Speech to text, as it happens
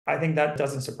I think that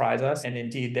doesn't surprise us. And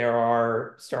indeed, there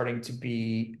are starting to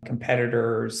be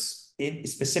competitors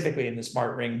specifically in the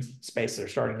smart ring space that are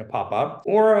starting to pop up.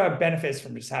 Oura benefits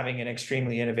from just having an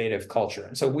extremely innovative culture.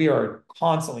 And so we are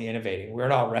constantly innovating. We're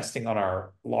not resting on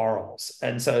our laurels.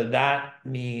 And so that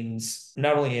means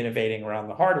not only innovating around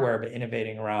the hardware, but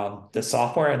innovating around the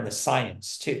software and the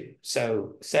science too.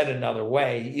 So said another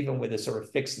way, even with a sort of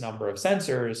fixed number of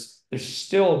sensors, there's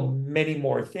still many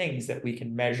more things that we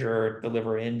can measure,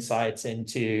 deliver insights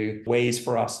into, ways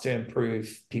for us to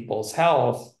improve people's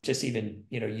health, just even,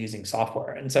 using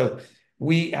software. And so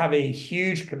we have a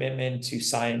huge commitment to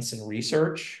science and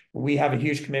research. We have a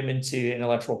huge commitment to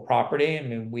intellectual property. I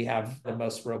mean, we have the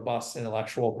most robust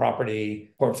intellectual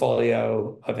property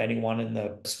portfolio of anyone in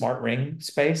the smart ring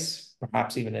space,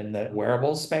 perhaps even in the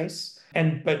wearables space.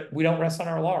 But we don't rest on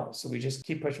our laurels. So we just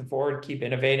keep pushing forward, keep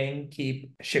innovating,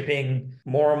 keep shipping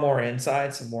more and more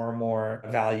insights and more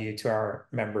value to our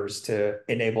members to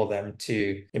enable them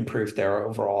to improve their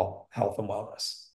overall health and wellness.